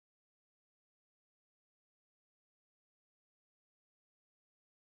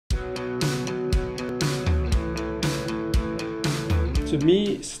To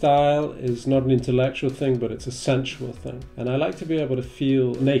me, style is not an intellectual thing, but it's a sensual thing. And I like to be able to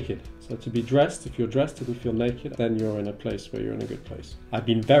feel naked. So to be dressed, if you're dressed and you feel naked, then you're in a place where you're in a good place. I've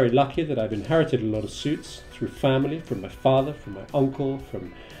been very lucky that I've inherited a lot of suits through family, from my father, from my uncle,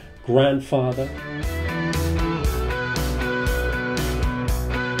 from grandfather.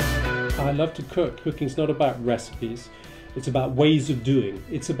 I love to cook. Cooking's not about recipes. It's about ways of doing.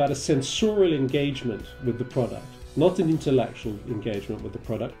 It's about a sensorial engagement with the product, not an intellectual engagement with the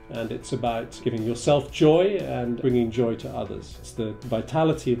product. And it's about giving yourself joy and bringing joy to others. It's the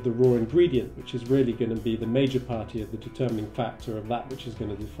vitality of the raw ingredient, which is really going to be the major part of the determining factor of that which is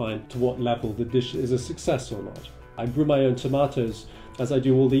going to define to what level the dish is a success or not. I grew my own tomatoes, as I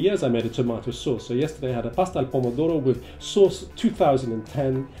do all the years. I made a tomato sauce. So yesterday I had a pasta al pomodoro with sauce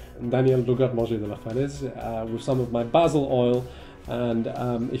 2010, Daniel du Garde-Manger de la Falaise, with some of my basil oil. And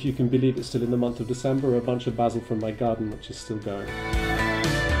if you can believe it's still in the month of December, a bunch of basil from my garden, which is still going.